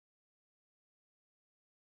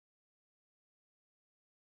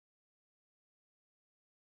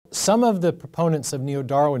Some of the proponents of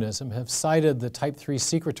neo-Darwinism have cited the Type III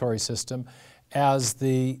Secretory System as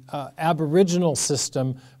the aboriginal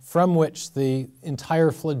system from which the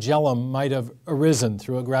entire flagellum might have arisen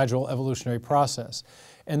through a gradual evolutionary process.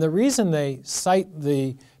 And the reason they cite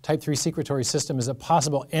the Type III Secretory System as a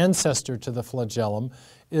possible ancestor to the flagellum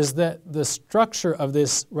is that the structure of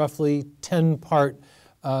this roughly 10-part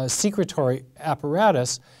secretory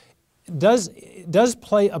apparatus does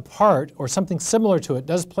play a part, or something similar to it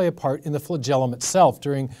does play a part in the flagellum itself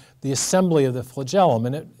during the assembly of the flagellum,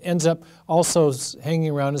 and it ends up also hanging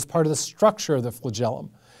around as part of the structure of the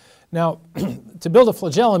flagellum. Now, to build a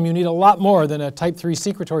flagellum, you need a lot more than a Type III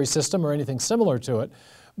secretory system or anything similar to it,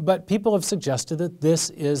 but people have suggested that this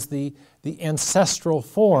is the ancestral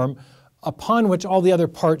form upon which all the other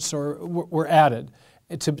parts were added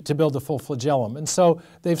to build the full flagellum. And so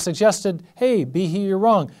they've suggested, hey, Behe, you're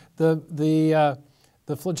wrong. The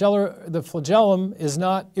flagellum is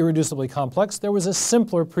not irreducibly complex. There was a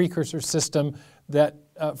simpler precursor system that,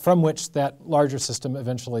 from which that larger system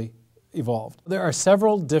eventually evolved. There are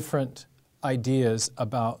several different ideas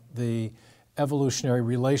about the evolutionary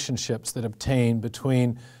relationships that obtain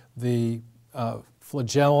between the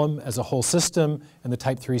flagellum as a whole system and the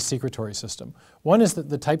Type III secretory system. One is that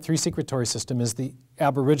the Type III secretory system is the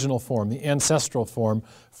aboriginal form, the ancestral form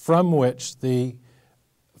from which the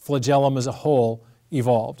flagellum as a whole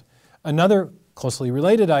evolved. Another closely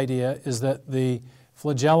related idea is that the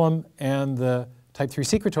flagellum and the Type III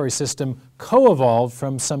secretory system co-evolved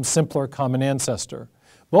from some simpler common ancestor.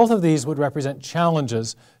 Both of these would represent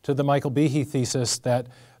challenges to the Michael Behe thesis that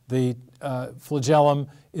the flagellum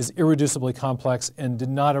is irreducibly complex and did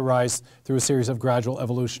not arise through a series of gradual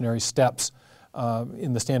evolutionary steps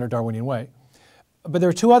in the standard Darwinian way. But there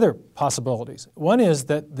are two other possibilities. One is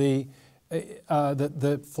that the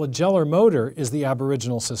flagellar motor is the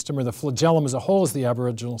aboriginal system, or the flagellum as a whole is the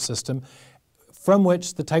aboriginal system, from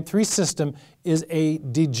which the Type III system is a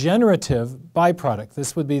degenerative byproduct.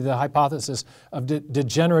 This would be the hypothesis of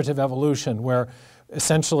degenerative evolution, where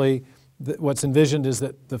essentially what's envisioned is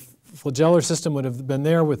that the flagellar system would have been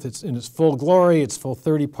there with in its full glory, its full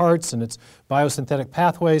 30 parts, and its biosynthetic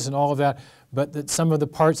pathways and all of that, but that some of the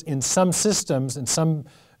parts in some systems and some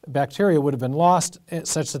bacteria would have been lost,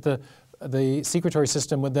 such that the secretory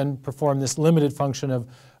system would then perform this limited function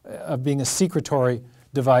of being a secretory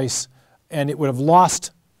device, and it would have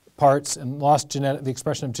lost parts and lost the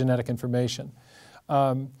expression of genetic information.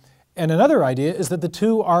 And another idea is that the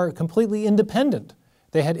two are completely independent.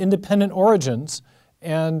 They had independent origins,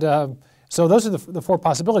 and so those are the four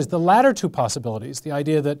possibilities. The latter two possibilities, the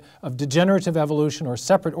idea that of degenerative evolution or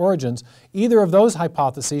separate origins, either of those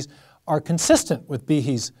hypotheses are consistent with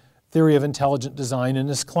Behe's theory of intelligent design and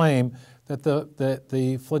his claim that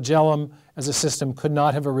the flagellum as a system could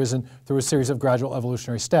not have arisen through a series of gradual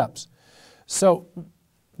evolutionary steps. So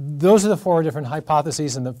those are the four different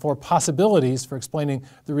hypotheses and the four possibilities for explaining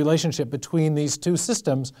the relationship between these two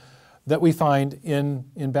systems that we find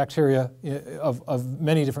in bacteria of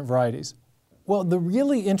many different varieties. Well, the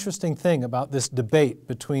really interesting thing about this debate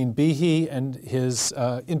between Behe and his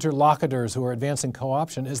interlocutors who are advancing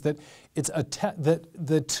co-option is that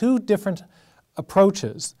the two different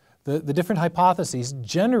approaches, the different hypotheses,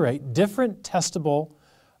 generate different testable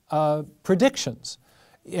predictions.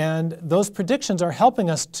 And those predictions are helping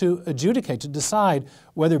us to adjudicate, to decide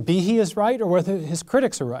whether Behe is right or whether his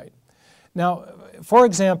critics are right. Now, for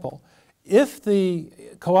example, if the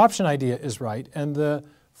co-option idea is right and the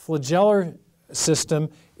flagellar system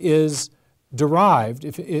is derived,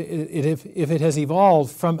 if it has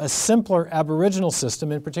evolved from a simpler aboriginal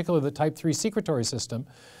system, in particular the Type III secretory system,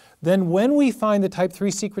 then when we find the Type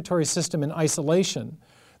III secretory system in isolation,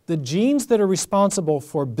 the genes that are responsible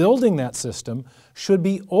for building that system should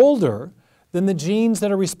be older than the genes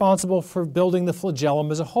that are responsible for building the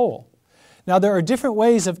flagellum as a whole. Now, there are different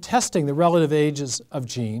ways of testing the relative ages of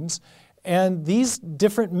genes, and these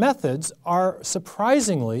different methods are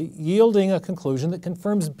surprisingly yielding a conclusion that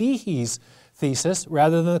confirms Behe's thesis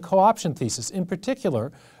rather than the co-option thesis. In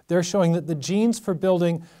particular, they're showing that the genes for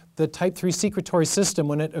building the Type III secretory system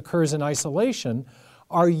when it occurs in isolation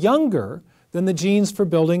are younger than the genes for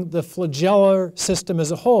building the flagellar system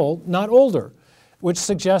as a whole, not older, which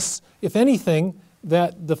suggests, if anything,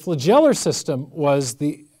 that the flagellar system was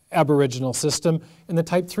the aboriginal system and the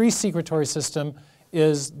Type III secretory system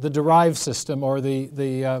is the derived system, or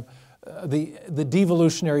the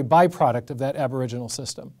devolutionary byproduct of that aboriginal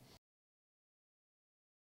system.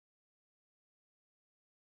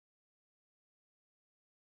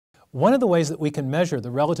 One of the ways that we can measure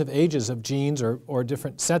the relative ages of genes or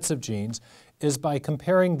different sets of genes is by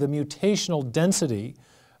comparing the mutational density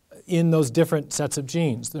in those different sets of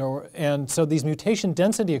genes. And so these mutation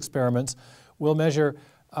density experiments will measure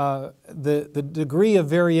the degree of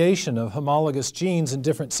variation of homologous genes in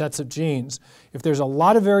different sets of genes. If there's a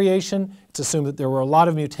lot of variation, it's assumed that there were a lot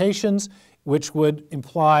of mutations, which would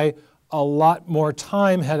imply a lot more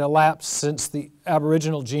time had elapsed since the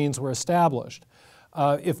aboriginal genes were established.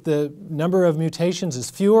 If the number of mutations is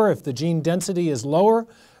fewer, if the gene density is lower,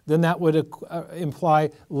 then that would imply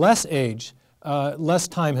less age, less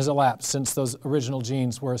time has elapsed since those original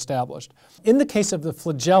genes were established. In the case of the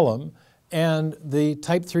flagellum and the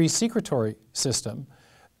Type III Secretory System,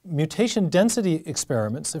 mutation density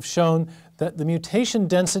experiments have shown that the mutation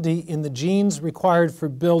density in the genes required for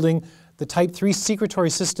building the Type III Secretory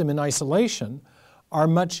System in isolation are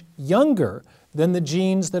much younger than the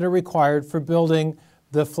genes that are required for building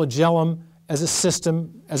the flagellum as a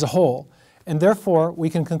system as a whole. And therefore, we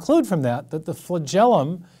can conclude from that that the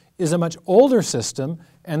flagellum is a much older system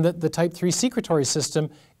and that the Type III Secretory System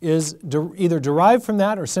is either derived from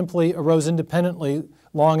that or simply arose independently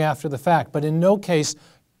long after the fact. But in no case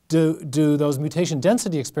do those mutation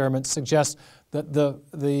density experiments suggest that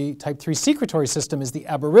the Type III Secretory System is the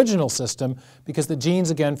aboriginal system, because the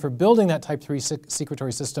genes, again, for building that Type III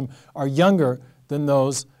Secretory System are younger than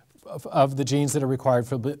those of the genes that are required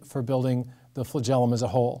for building the flagellum as a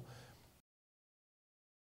whole.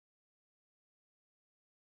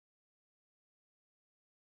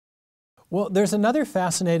 Well, there's another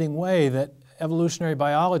fascinating way that evolutionary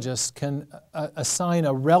biologists can assign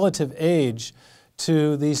a relative age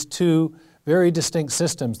to these two very distinct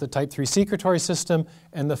systems, the Type III Secretory System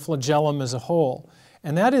and the flagellum as a whole.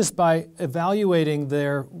 And that is by evaluating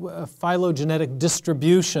their phylogenetic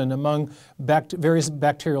distribution among various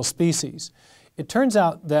bacterial species. It turns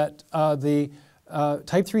out that the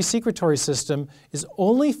Type III Secretory System is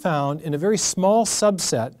only found in a very small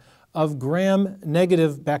subset of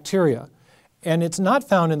gram-negative bacteria. And it's not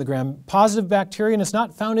found in the gram-positive bacteria, and it's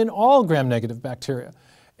not found in all gram-negative bacteria.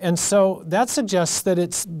 And so that suggests that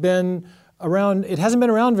it hasn't been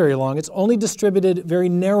around very long. It's only distributed very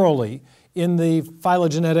narrowly in the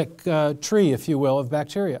phylogenetic tree, if you will, of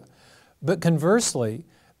bacteria. But conversely,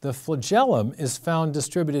 the flagellum is found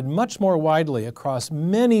distributed much more widely across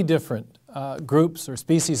many different groups or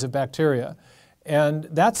species of bacteria. And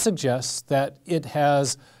that suggests that it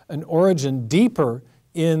has an origin deeper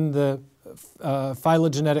in the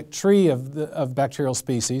phylogenetic tree of bacterial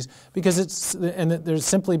species, because there's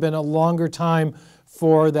simply been a longer time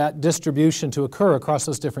for that distribution to occur across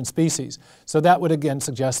those different species. So that would again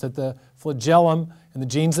suggest that the flagellum and the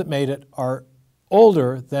genes that made it are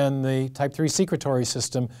older than the Type III Secretory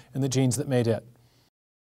System and the genes that made it.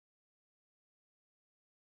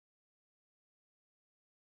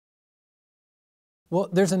 Well,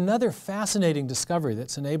 there's another fascinating discovery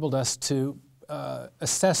that's enabled us to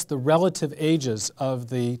assess the relative ages of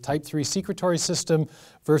the Type III Secretory System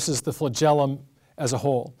versus the flagellum as a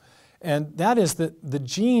whole. And that is that the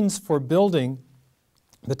genes for building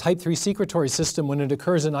the Type III Secretory System when it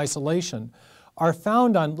occurs in isolation are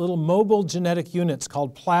found on little mobile genetic units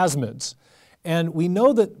called plasmids. And we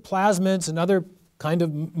know that plasmids and other kind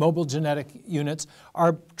of mobile genetic units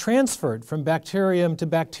are transferred from bacterium to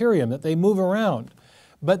bacterium, that they move around.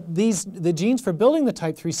 But the genes for building the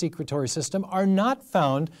Type III Secretory System are not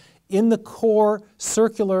found in the core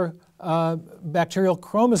circular bacterial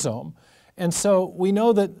chromosome. And so we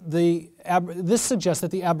know that this suggests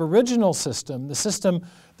that the aboriginal system,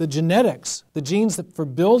 the genetics, the genes for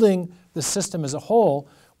building the system as a whole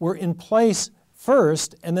were in place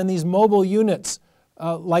first, and then these mobile units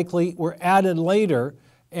likely were added later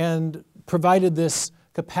and provided this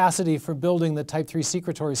capacity for building the Type III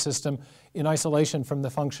Secretory System in isolation from the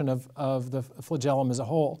function of the flagellum as a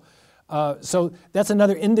whole. So that's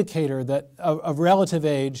another indicator of relative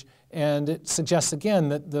age, and it suggests again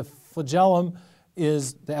that the flagellum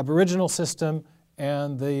is the aboriginal system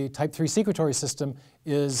and the Type III Secretory System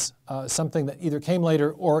is something that either came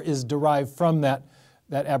later or is derived from that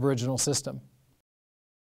aboriginal system.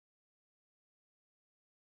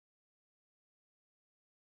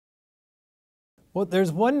 Well,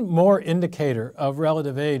 there's one more indicator of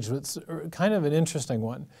relative age. It's kind of an interesting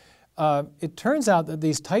one. It turns out that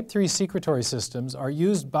these Type III Secretory Systems are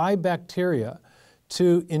used by bacteria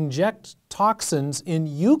to inject toxins in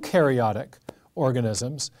eukaryotic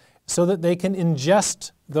organisms so that they can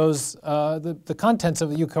ingest the contents of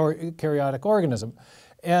the eukaryotic organism.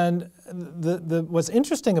 And what's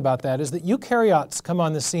interesting about that is that eukaryotes come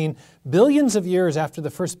on the scene billions of years after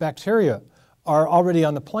the first bacteria are already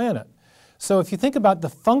on the planet. So if you think about the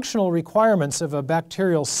functional requirements of a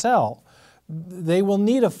bacterial cell, they will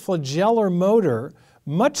need a flagellar motor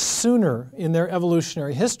much sooner in their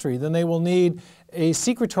evolutionary history than they will need a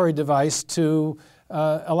secretory device to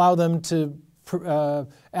allow them to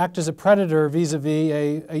act as a predator vis-a-vis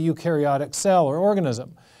a eukaryotic cell or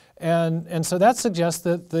organism. And so that suggests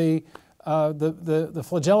that the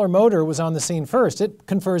flagellar motor was on the scene first. It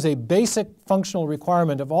confers a basic functional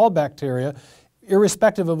requirement of all bacteria,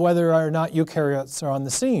 irrespective of whether or not eukaryotes are on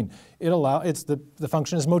the scene. The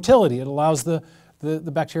function is motility. It allows the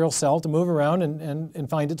bacterial cell to move around and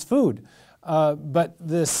find its food. But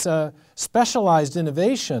this specialized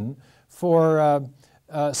innovation for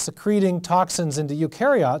secreting toxins into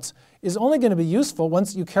eukaryotes is only going to be useful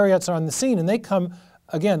once eukaryotes are on the scene, and they come,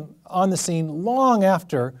 again, on the scene long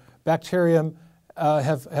after bacterium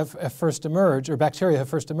have first emerged, or bacteria have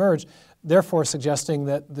first emerged, therefore suggesting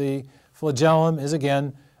that the flagellum is,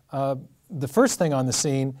 again, the first thing on the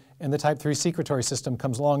scene, and the Type III secretory system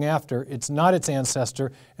comes long after. It's not its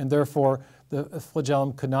ancestor, and therefore the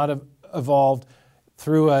flagellum could not have evolved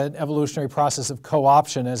through an evolutionary process of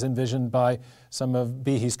co-option as envisioned by some of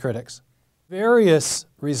Behe's critics. Various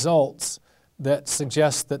results that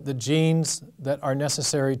suggest that the genes that are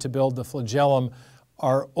necessary to build the flagellum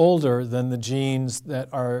are older than the genes that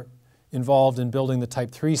are involved in building the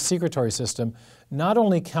Type III secretory system not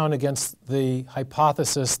only count against the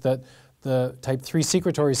hypothesis that the Type III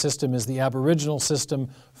secretory system is the aboriginal system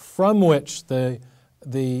from which the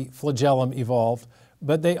flagellum evolved,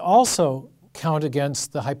 but they also count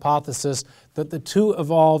against the hypothesis that the two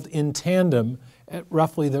evolved in tandem at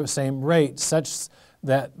roughly the same rate, such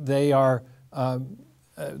that they are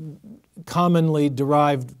commonly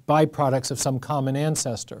derived byproducts of some common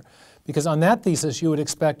ancestor. Because on that thesis, you would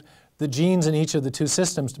expect the genes in each of the two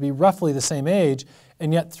systems to be roughly the same age,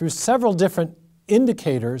 and yet through several different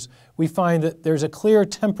indicators, we find that there's a clear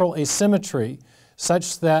temporal asymmetry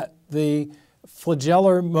such that the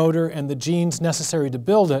flagellar motor and the genes necessary to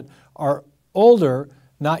build it are older,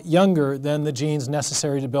 not younger, than the genes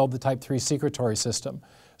necessary to build the Type III secretory system.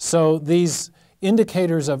 So these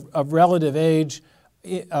indicators of relative age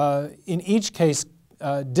in each case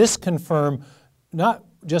disconfirm not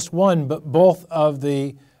just one, but both of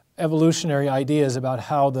the evolutionary ideas about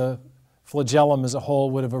how the flagellum as a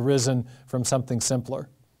whole would have arisen from something simpler.